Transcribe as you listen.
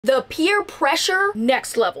The peer pressure,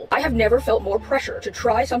 next level. I have never felt more pressure to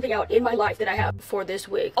try something out in my life than I have for this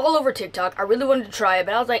wig. All over TikTok, I really wanted to try it,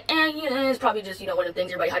 but I was like, it's probably just, one of the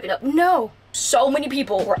things everybody hyping up. No. So many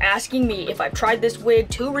people were asking me if I've tried this wig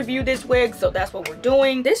to review this wig, so that's what we're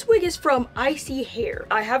doing. This wig is from 𝐈𝐒𝐄𝐲.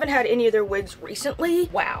 I haven't had any of their wigs recently.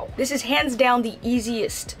 Wow. This is hands down the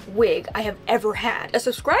easiest wig I have ever had. A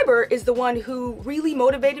subscriber is the one who really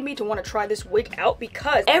motivated me to want to try this wig out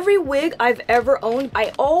because every wig I've ever owned,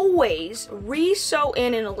 I always re-sew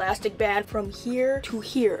in an elastic band from here to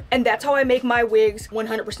here. And that's how I make my wigs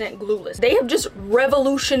 100% glueless. They have just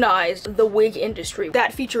revolutionized the wig industry.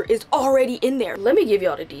 That feature is already in there. Let me give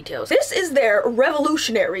y'all the details. This is their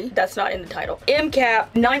revolutionary, that's not in the title,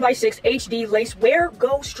 M-Cap 9x6 HD lace wear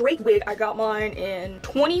go straight wig. I got mine in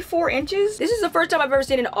 24 inches. This is the first time I've ever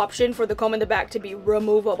seen an option for the comb in the back to be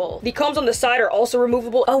removable. The combs on the side are also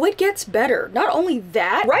removable. Oh, it gets better. Not only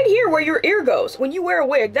that, right here where your ear goes, when you wear a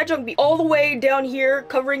wig, that junk be all the way down here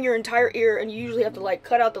covering your entire ear, and you usually have to like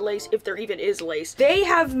cut out the lace if there even is lace. They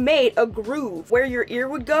have made a groove where your ear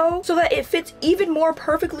would go so that it fits even more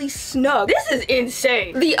perfectly snug. This is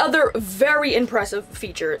insane. The other very impressive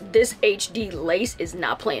feature, this HD lace is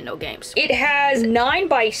not playing no games. It has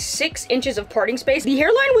 9x6 inches of parting space. The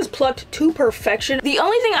hairline was plucked to perfection. The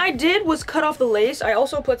only thing I did was cut off the lace. I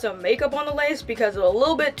also put some makeup on the lace because it was a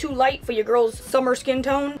little bit too light for your girl's summer skin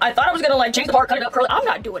tone. I thought I was gonna like change the part, cut it up, curl it. I'm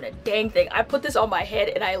not doing a dang thing. I put this on my head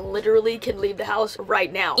and I literally can leave the house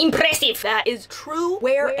right now. Impressive. That is true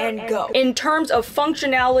wear and go. In terms of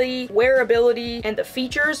functionality, wearability, and the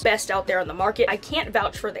features, best out there on the market. I can't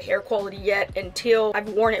vouch for the hair quality yet until I've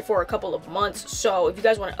worn it for a couple of months, so if you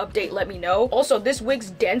guys want to update, let me know. Also, this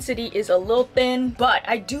wig's density is a little thin, but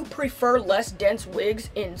I do prefer less dense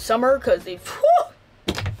wigs in summer because they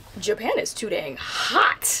Japan is too dang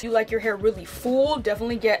hot. You like your hair really full,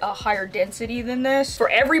 definitely get a higher density than this. For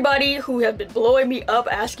everybody who have been blowing me up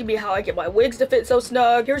asking me how I get my wigs to fit so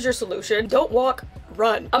snug, here's your solution. Don't walk,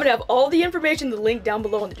 run. I'm gonna have all the information, the link down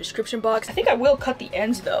below in the description box. I think I will cut the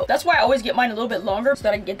ends though. That's why I always get mine a little bit longer so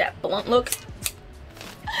that I can get that blunt look.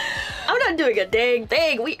 I'm not doing a dang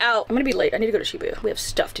thing. We out. I'm gonna be late. I need to go to Shibuya. We have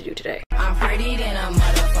stuff to do today. I'm pretty than a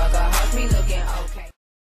motherfucker. Watch me looking over.